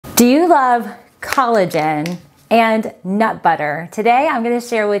Do you love collagen and nut butter? Today I'm going to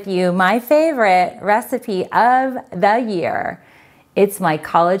share with you my favorite recipe of the year. It's my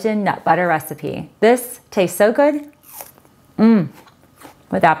collagen nut butter recipe. This tastes so good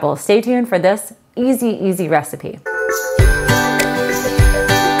with apples. Stay tuned for this easy recipe.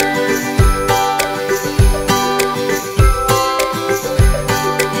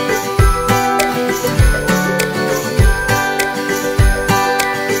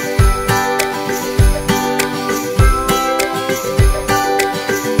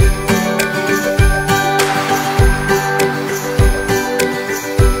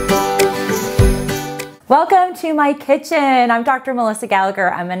 Welcome to my kitchen. I'm Dr. Melissa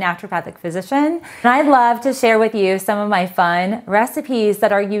Gallagher. I'm a naturopathic physician, and I'd love to share with you some of my fun recipes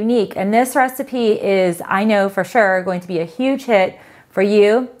that are unique. And this recipe is, I know for sure, going to be a huge hit for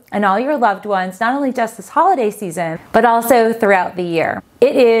you and all your loved ones, not only just this holiday season, but also throughout the year.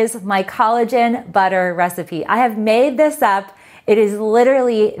 It is my collagen butter recipe. I have made this up. It is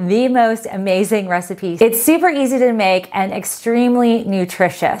literally the most amazing recipe. It's super easy to make and extremely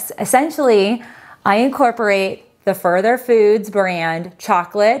nutritious. Essentially, I incorporate the Further Foods brand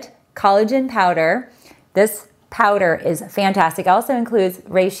chocolate collagen powder. This powder is fantastic. It also includes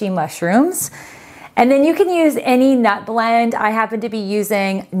reishi mushrooms. And then you can use any nut blend. I happen to be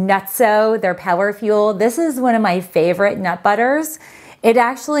using Nutzo, their Power Fuel. This is one of my favorite nut butters. It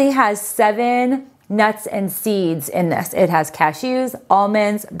actually has 7 nuts and seeds in this. It has cashews,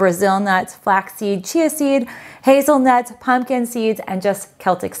 almonds, Brazil nuts, flaxseed, chia seed, hazelnuts, pumpkin seeds, and just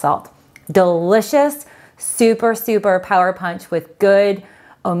Celtic salt. Delicious, super power punch with good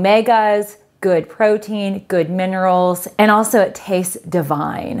omegas, good protein, good minerals, and also it tastes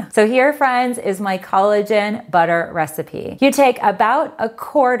divine. So here, friends, is my collagen butter recipe. You take about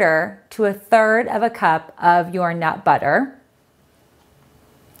 1/4 to 1/3 of a cup of your nut butter.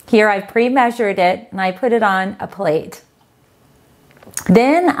 Here I've pre-measured it and I put it on a plate.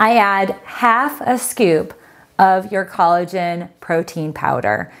 Then I add 1/2 scoop of your collagen protein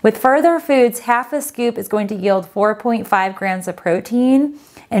powder. With Further Foods, 1/2 scoop is going to yield 4.5 grams of protein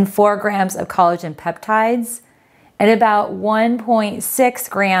and 4 grams of collagen peptides and about 1.6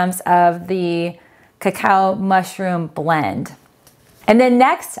 grams of the cacao mushroom blend. And then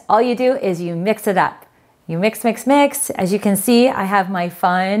next, all you do is you mix it up. You mix. As you can see, I have my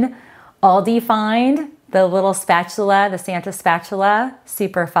fun Aldi find, the little spatula, the Santa spatula,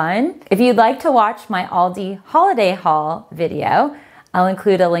 super fun. If you'd like to watch my Aldi holiday haul video, I'll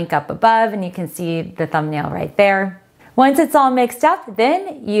include a link up above and you can see the thumbnail right there. Once it's all mixed up,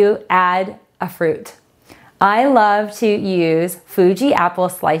 then you add a fruit. I love to use Fuji apple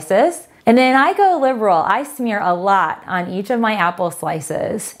slices, and then I go liberal. I smear a lot on each of my apple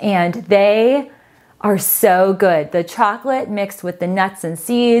slices, and they are so good. The chocolate mixed with the nuts and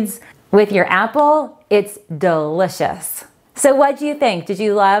seeds with your apple, it's delicious. So what do you think? Did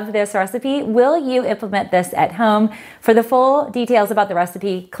you love this recipe? Will you implement this at home? For the full details about the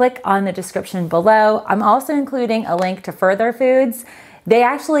recipe, click on the description below. I'm also including a link to Further Foods. They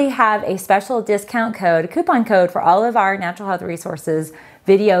actually have a special discount code, coupon code for all of our Natural Health Resources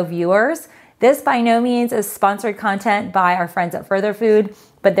video viewers. This by no means is sponsored content by our friends at Further Food,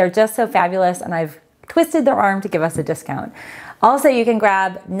 but they're just so fabulous and I've twisted their arm to give us a discount. Also, you can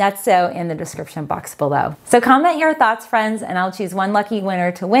grab Nutzo in the description box below. So comment your thoughts, friends, and I'll choose one lucky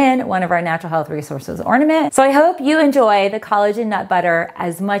winner to win one of our Natural Health Resources ornaments. So I hope you enjoy the collagen nut butter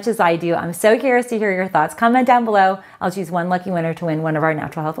as much as I do. I'm so curious to hear your thoughts. Comment down below. I'll choose one lucky winner to win one of our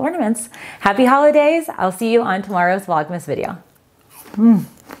Natural Health ornaments. Happy holidays. I'll see you on tomorrow's Vlogmas video.